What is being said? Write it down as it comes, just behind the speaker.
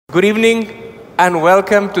Good evening and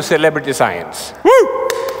welcome to Celebrity Science. Woo!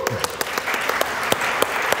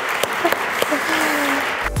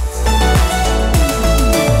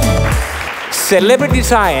 Celebrity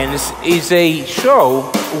Science is a show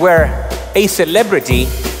where a celebrity,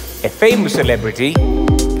 a famous celebrity,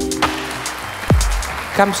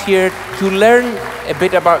 comes here to learn a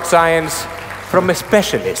bit about science from a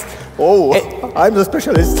specialist. Oh, I'm the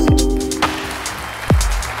specialist.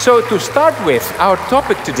 So to start with, our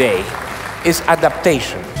topic today is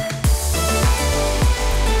adaptation.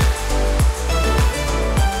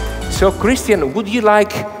 So Christian, would you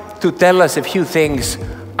like to tell us a few things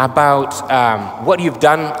about what you've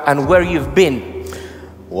done and where you've been?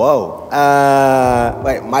 Wow.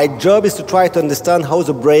 My job is to try to understand how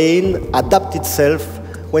the brain adapts itself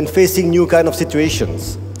when facing new kind of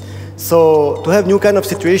situations. So to have new kind of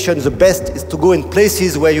situations, the best is to go in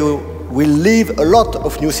places where you will live a lot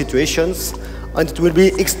of new situations and it will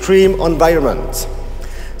be extreme environment.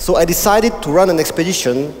 So I decided to run an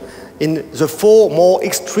expedition in the 4 more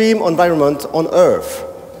extreme environments on Earth,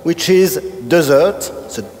 which is desert,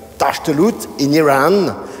 the Tashtalut in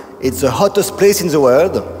Iran. It's the hottest place in the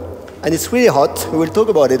world, and it's really hot. We will talk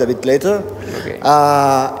about it a bit later. Okay.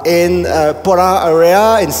 In polar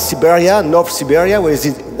area in Siberia, North Siberia, where it's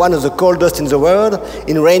one of the coldest in the world,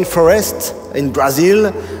 in rainforest in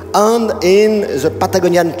Brazil, and in the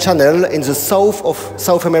Patagonian Channel in the south of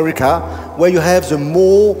South America, where you have the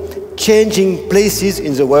more changing places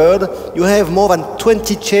in the world. You have more than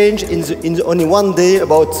 20 change in only one day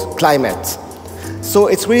about climate. So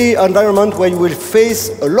it's really an environment where you will face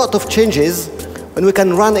a lot of changes, and we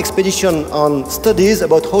can run expedition on studies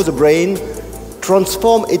about how the brain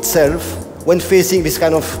transforms itself when facing this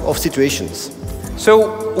kind of situations.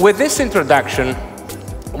 So with this introduction,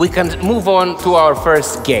 we can move on to our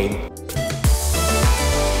first game.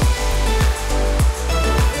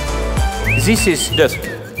 Yes.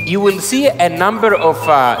 You will see a number of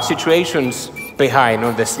situations behind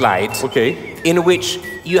on the slides, Okay. in which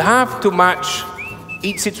you have to match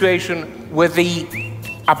each situation with the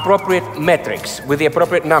appropriate metrics, with the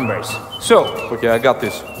appropriate numbers. So, Okay, I got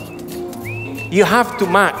this. you have to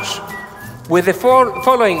match with the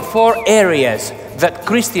following 4 areas that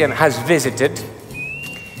Christian has visited.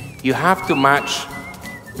 You have to match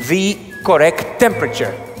the correct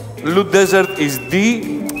temperature. Lut Desert is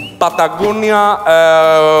D. Patagonia,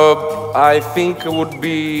 I think would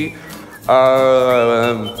be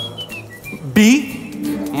B,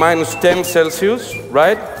 minus 10 Celsius,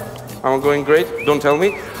 right? I'm going great, don't tell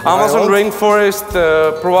me. Amazon rainforest,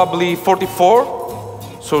 probably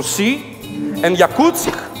 44, so C. And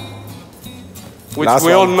Yakutsk, which Last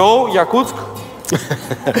we all one. know, Yakutsk.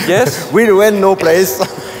 Yes? We went no place.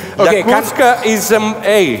 Okay, Yakutsk is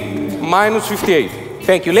A, minus 58.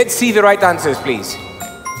 Thank you. Let's see the right answers, please.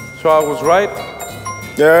 So I was right.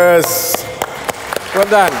 Yes. Well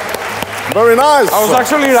done. Very nice. I was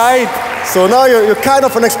actually right. So now you're kind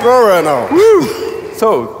of an explorer now. Woo!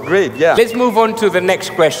 So, great, yeah. Let's move on to the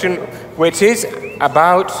next question, which is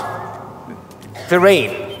about the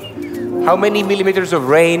rain. How many millimeters of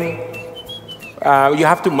rain? You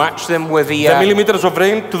have to match them with the millimeters of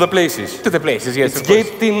rain to the places. to the places. Yes, It's of course.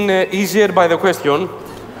 getting easier by the question.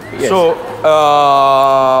 Yes. So,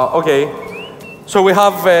 okay. So we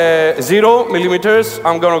have 0 millimeters.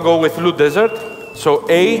 I'm gonna go with Lut Desert. So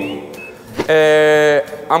A.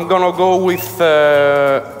 I'm gonna go with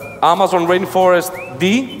Amazon rainforest D.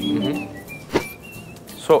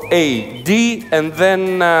 So A, D, and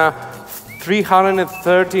then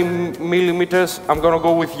 330 millimeters. I'm gonna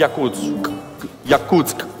go with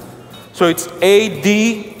Yakutsk. So it's A,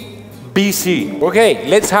 D, B, C. Okay,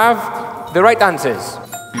 let's have the right answers.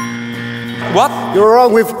 What? You're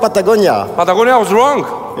wrong with Patagonia. Patagonia was wrong.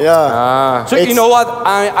 Yeah. So you know what?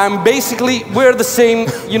 I'm basically, we're the same,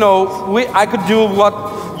 you know, I could do what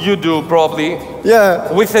you do probably.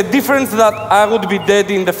 Yeah. With a difference that I would be dead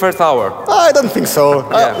in the first hour. I don't think so.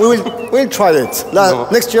 Yeah. We'll try it. No.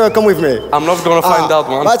 Next year, come with me. I'm not gonna find out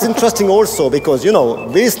one. That's interesting also because, you know,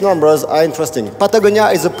 these numbers are interesting. Patagonia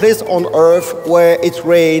is a place on Earth where it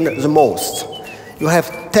rains the most. You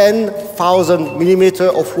have 10,000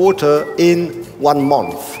 millimeters of water in 1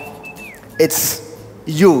 month. It's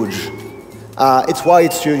huge. It's why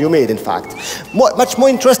it's humid, in fact. Much more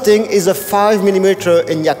interesting is a 5 millimeter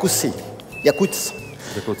in Yakutsk.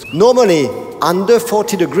 Normally, under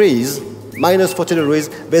 40 degrees, minus 40 degrees,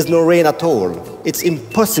 there's no rain at all. It's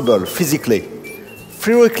impossible physically.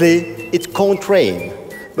 Theoretically, it can't rain,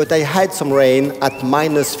 but I had some rain at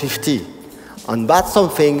minus 50. And that's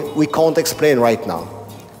something we can't explain right now.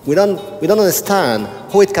 We don't understand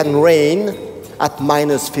how it can rain at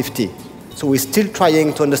minus 50. So we're still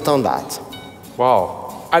trying to understand that.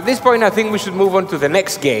 Wow. At this point, I think we should move on to the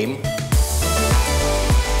next game.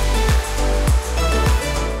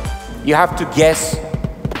 You have to guess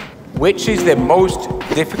which is the most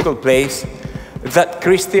difficult place that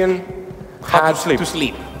Christian had to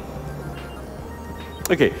sleep.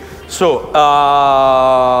 Okay, so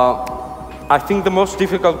I think the most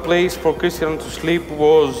difficult place for Christian to sleep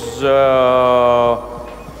was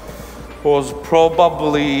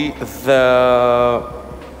probably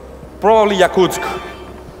Yakutsk,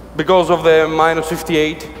 because of the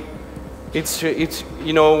 -58. It's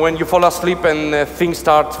you know, when you fall asleep and things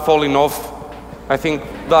start falling off, I think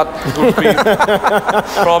that would be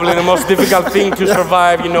probably the most difficult thing to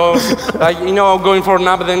survive. You know, like, you know, going for a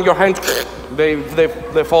nap, then your hands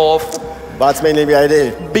they fall off. That's mainly the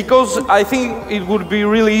idea. Because I think it would be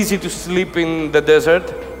really easy to sleep in the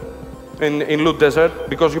desert, in Lut Desert,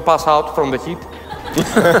 because you pass out from the heat.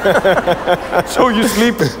 So you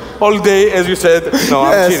sleep all day, as you said. No,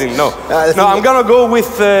 I'm kidding. No, no, I'm gonna go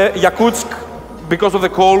with Yakutsk because of the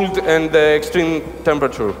cold and the extreme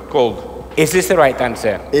temperature. Cold. Is this the right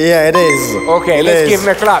answer? Yeah, it is. Okay, let's give him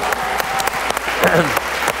a clap.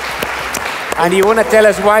 And you want to tell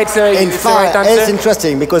us why it's the right answer? It's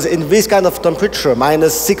interesting because in this kind of temperature,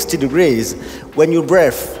 -60 degrees, when you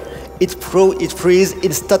breathe, it freezes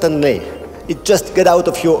instantly. It just gets out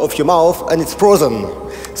of your mouth and it's frozen.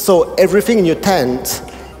 So everything in your tent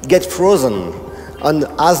gets frozen. And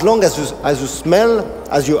as long as you smell,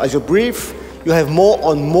 as you breathe, you have more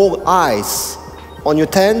and more ice on your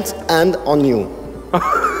tent and on you.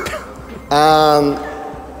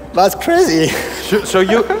 That's crazy. So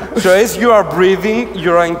as you are breathing,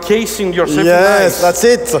 you are encasing yourself in ice. Yes, that's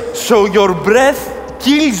it. So your breath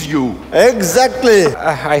kills you. Exactly.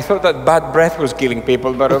 I thought that bad breath was killing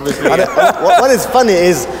people, but obviously... What is funny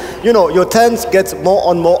is, you know, your tent gets more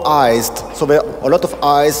and more iced. So there are a lot of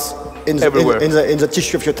ice in the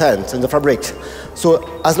tissue of your tent, in the fabric. So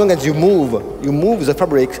as long as you move the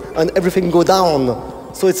fabric and everything go down.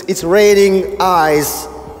 So it's raining ice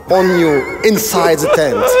on you inside the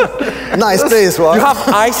tent. Nice place, right? You have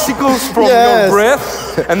icicles from your breath,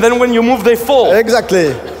 and then when you move, they fall.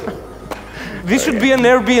 Exactly. This should be an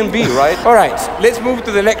Airbnb, right? All right, let's move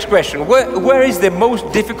to the next question. Where is the most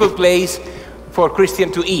difficult place for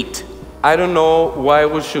Christian to eat? I don't know why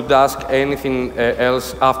we should ask anything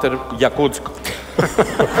else after Yakutsk.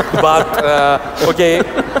 But, okay,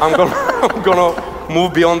 I'm gonna move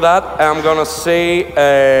beyond that. I'm gonna say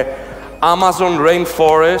Amazon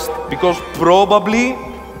rainforest, because probably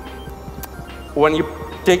when you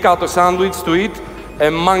take out a sandwich to eat, a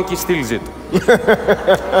monkey steals it.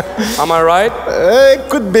 Am I right? It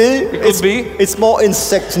could be. It could be. It's more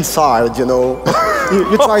insect inside, you know.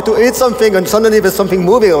 you try to eat something and suddenly there's something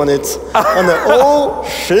moving on it. And then, oh,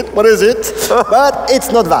 shit, what is it? But it's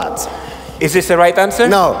not that. Is this the right answer?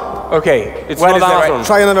 No. Okay. It's not Amazon.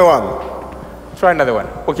 Try another one. Try another one.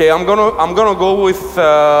 Okay, I'm gonna go with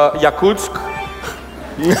Yakutsk.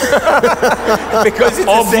 Because it's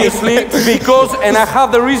obviously, because, and I have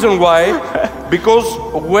the reason why. Because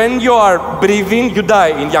when you are breathing, you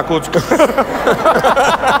die in Yakutsk.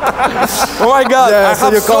 Oh my God! Yeah,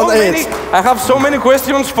 I have so many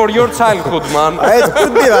questions for your childhood, man. It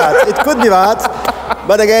could be that. It could be that.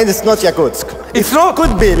 But again, it's not Yakutsk. It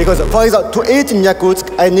could be, because, for example, to eat in Yakutsk,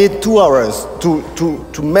 I need 2 hours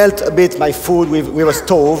to melt a bit my food with a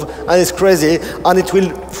stove, and it's crazy, and it will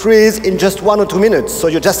freeze in just 1 or 2 minutes. So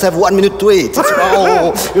you just have 1 minute to eat. It's,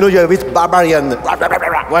 you know, you're a bit barbarian.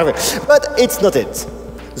 But it's not it.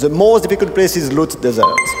 The most difficult place is Lut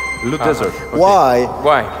Desert. Lut Desert. Okay. Why?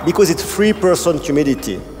 Why? Because it's 3%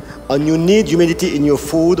 humidity. And you need humidity in your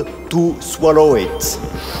food to swallow it.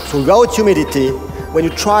 So without humidity, when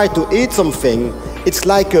you try to eat something, it's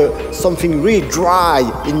like something really dry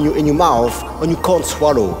in your mouth, and you can't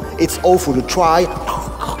swallow. It's awful. You try,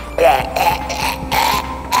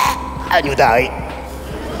 and you die.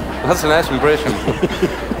 That's a nice impression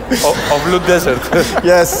of Lut Desert.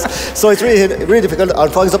 Yes. So it's really difficult.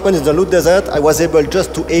 And for example, in the Lut Desert, I was able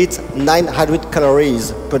just to eat 900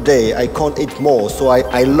 calories per day. I can't eat more. So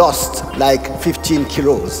I lost like 15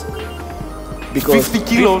 kilos. Because 50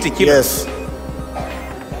 kilos? 50 kilos? Yes.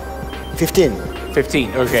 15.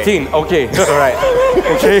 15, okay. 15, okay. All right.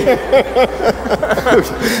 Okay.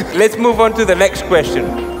 Let's move on to the next question,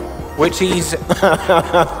 which is...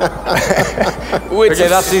 Okay,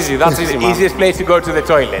 that's easy, man. Easiest place to go to the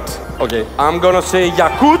toilet. Okay, I'm gonna say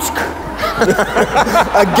Yakutsk.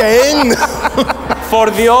 Again?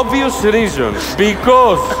 For the obvious reason,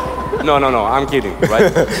 because No, I'm kidding,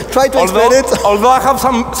 right? Try to explain it. Although I have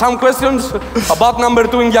some questions about number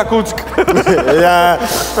 2 in Yakutsk. Yeah.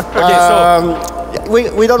 Okay, so...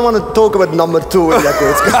 We don't want to talk about number 2 in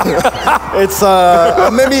Yakutsk. It's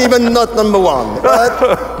maybe even not number 1,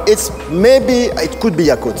 but it could be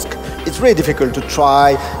Yakutsk. It's really difficult to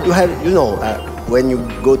try. You have, when you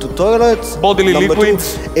go to toilet, bodily number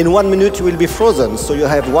liquids. 2, in 1 minute you will be frozen, so you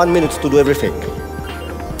have 1 minute to do everything.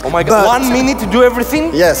 Oh my God, 1 minute to do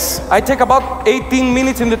everything? Yes. I take about 18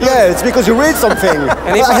 minutes in the toilet. Yeah, it's because you read something.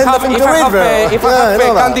 And if I have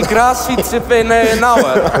Candy Crush, it's in an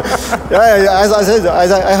hour. Yeah, as I said,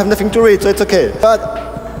 I have nothing to read, so it's okay. But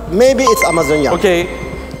maybe it's Amazonia. Okay,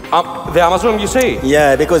 the Amazon you say?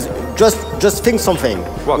 Yeah, because just think something.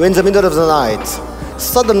 What? You're in the middle of the night.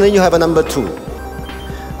 Suddenly you have a number 2.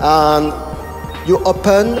 And you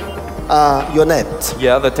open your net.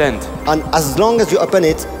 Yeah, the tent. And as long as you open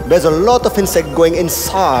it, there's a lot of insects going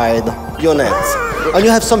inside your net. And you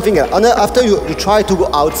have something else. And after you try to go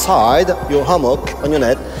outside your hammock on your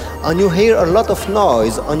net, and you hear a lot of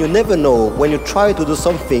noise, and you never know when you try to do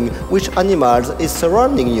something which animals is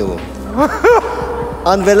surrounding you.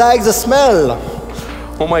 And they like the smell.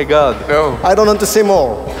 Oh my God. Oh. I don't want to say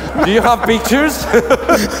more. Do you have pictures?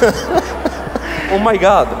 Oh my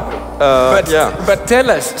God. But tell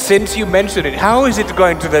us, since you mentioned it, how is it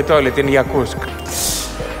going to the toilet in Yakutsk?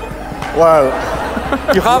 Well,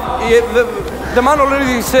 You have, the man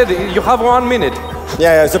already said you have 1 minute.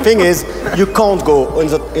 yeah, the thing is, you can't go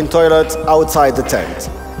in toilet outside the tent.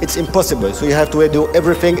 It's impossible, so you have to do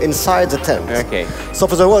everything inside the tent. Okay. So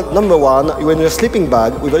for the number 1, you're in your sleeping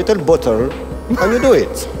bag with a little bottle, and you do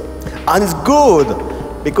it. And it's good,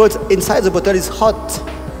 because inside the bottle is hot.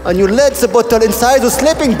 And you let the bottle inside the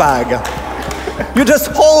sleeping bag. You just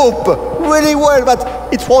hope really well, but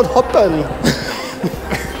it won't happen.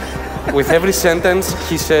 With every sentence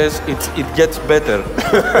he says, it gets better.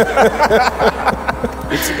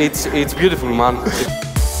 It's beautiful, man.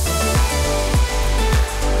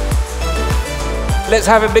 Let's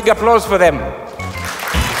have a big applause for them.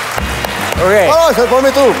 Okay. Oh, c'est pour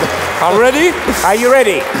me too. Are you ready? Are you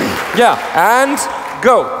ready? Yeah. And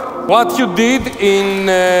go. What you did in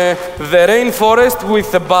the rainforest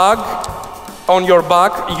with the bag on your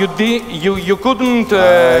back, you couldn't...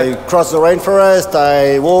 I crossed the rainforest,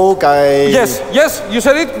 I walk, Yes, you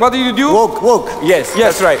said it. What did you do? Walk. Yes,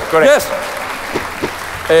 that's right, correct. Yes.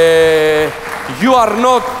 You are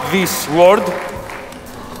not this word.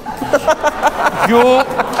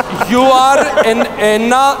 You are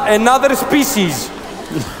another species.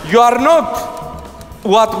 You are not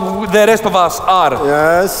what the rest of us are.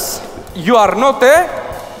 Yes. You are not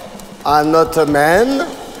I'm not a man.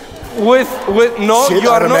 No, Shit, you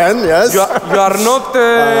are I'm a not. man, yes. You are not.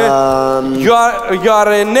 You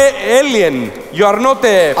are an alien. You are not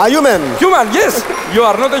a human. Human, yes. You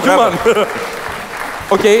are not a human.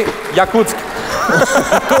 Okay, Yakutsk.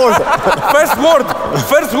 Cold.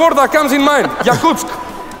 First word that comes in mind. Yakutsk.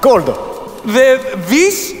 Cold.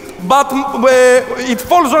 This, but it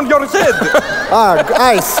falls on your head.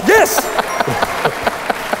 Ice. Yes.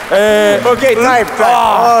 Okay, time.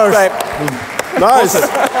 Nice.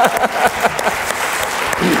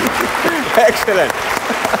 Excellent.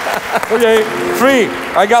 Okay, 3.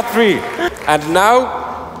 I got 3. And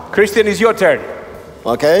now, Christian, is your turn.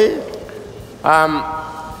 Okay.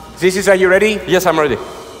 Zissis, are you ready? Yes, I'm ready.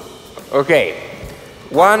 Okay.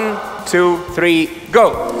 1, 2, 3,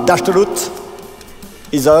 go. Dashtalut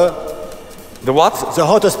is The what? the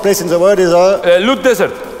hottest place in the world is Lut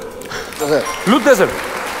Desert. Lut Desert.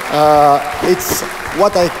 it's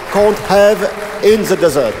what I can't have in the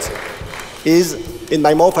desert. Is in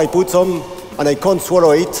my mouth I put some and I can't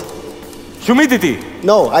swallow it. Humidity.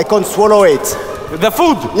 No, I can't swallow it. The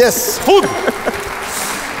food. Yes. Food.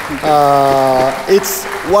 It's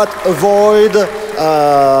what avoid.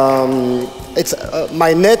 It's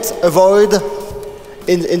my net avoid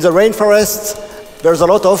in the rainforest. There's a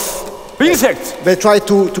lot of Insects. They try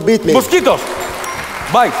to beat me. Mosquitoes.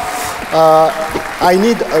 Bite. I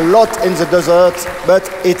need a lot in the desert, but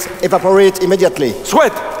it evaporates immediately.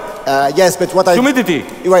 Sweat. Yes, but what I Humidity.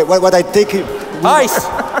 what I take. Ice.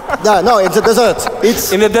 No, in the desert.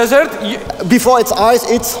 It's In the desert, before it's ice.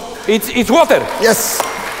 it's water. Yes.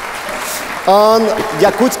 And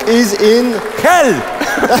Yakutsk is in Hell.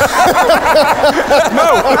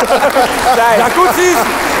 No. Yakutsk is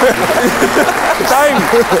time.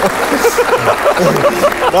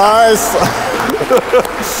 nice.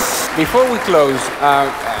 Before we close,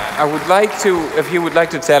 I would like to, if you would like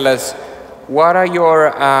to tell us, what are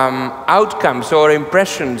your outcomes or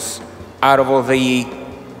impressions out of all the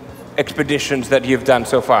expeditions that you've done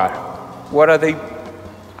so far? What are they?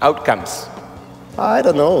 outcomes? I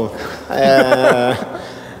don't know.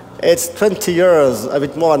 It's 20 years, a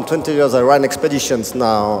bit more than 20 years I run expeditions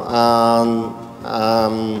now.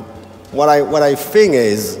 What I think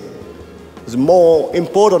is the more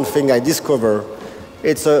important thing I discover,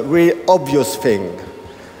 it's a really obvious thing.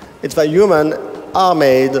 It's that humans are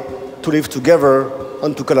made to live together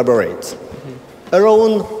and to collaborate. Mm-hmm.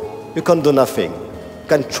 Alone, you can do nothing. You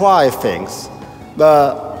can try things,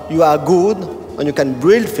 but you are good and you can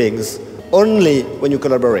build things only when you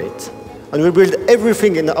collaborate. And we build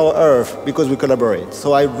everything in our earth because we collaborate.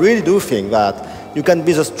 So I really do think that you can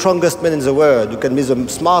be the strongest man in the world, you can be the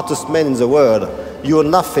smartest man in the world, you're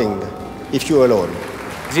nothing if you're alone.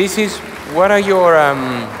 Zissis, what are your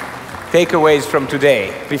takeaways from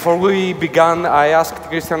today? Before we began, I asked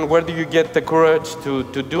Christian, where do you get the courage to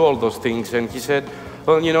do all those things? And he said,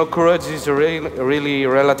 well, you know, courage is a really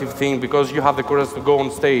relative thing because you have the courage to go on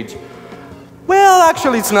stage. Well,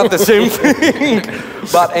 actually, it's not the same thing.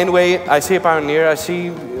 But anyway, I see a pioneer. I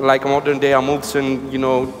see like modern day Amundsen, you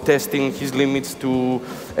know, testing his limits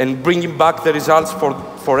and bringing back the results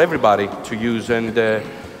for everybody to use. And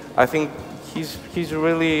I think he's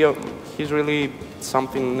really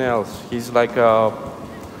something else. He's like a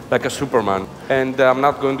Superman. And I'm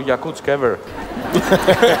not going to Yakutsk ever.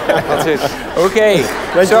 That's it. Okay.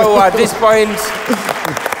 So at this point.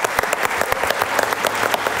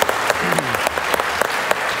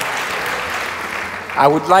 I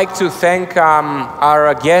would like to thank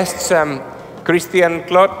our guests, Christian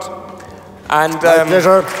Clot and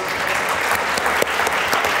pleasure.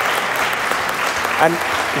 And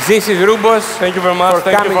Zissis Roumbos. Thank you very much.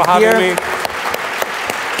 Thank you for having me.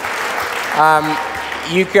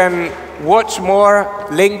 You can watch more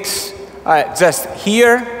links just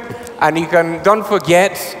here, and you can don't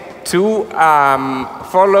forget to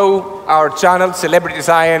follow our channel, Celebrity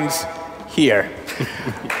Science, here.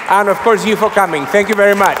 And of course, you for coming. Thank you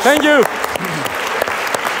very much. Thank you.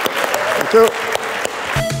 Thank you.